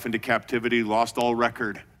carried off into captivity, lost all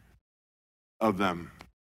record of them.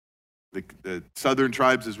 The southern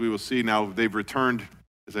tribes, as we will see now, they've returned.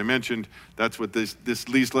 As I mentioned, that's what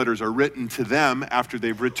these letters are written to them after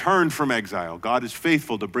they've returned from exile. God is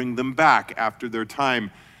faithful to bring them back after their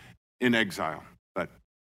time in exile. But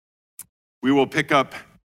we will pick up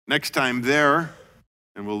next time there,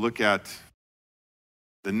 and we'll look at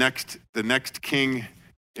the next king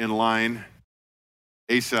in line,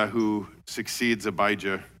 Asa, who succeeds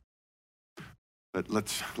Abijah. But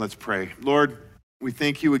let's pray. Lord, we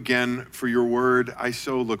thank you again for your word. I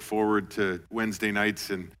so look forward to Wednesday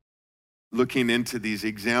nights and looking into these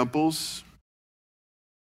examples,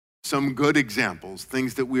 some good examples,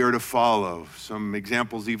 things that we are to follow, some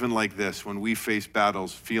examples even like this, when we face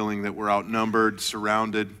battles, feeling that we're outnumbered,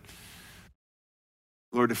 surrounded.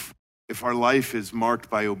 Lord, if our life is marked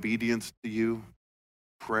by obedience to you,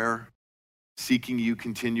 prayer, seeking you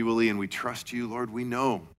continually, and we trust you, Lord, we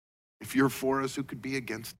know if you're for us, who could be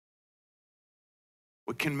against us?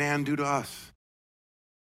 What can man do to us?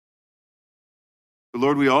 But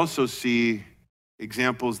Lord, we also see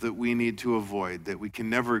examples that we need to avoid, that we can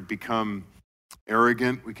never become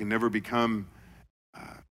arrogant, we can never become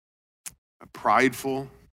prideful,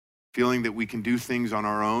 feeling that we can do things on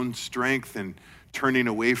our own strength and turning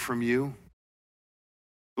away from you.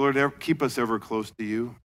 Lord, keep us ever close to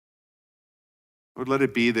you. Lord, let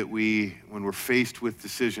it be that when we're faced with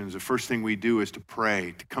decisions, the first thing we do is to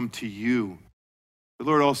pray, to come to you. But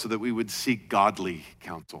Lord, also that we would seek godly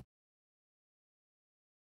counsel.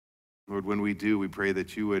 Lord, when we do, we pray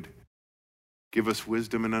that you would give us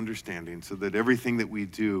wisdom and understanding so that everything that we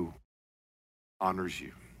do honors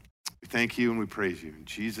you. We thank you and we praise you. In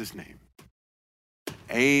Jesus' name,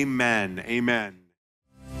 amen. Amen.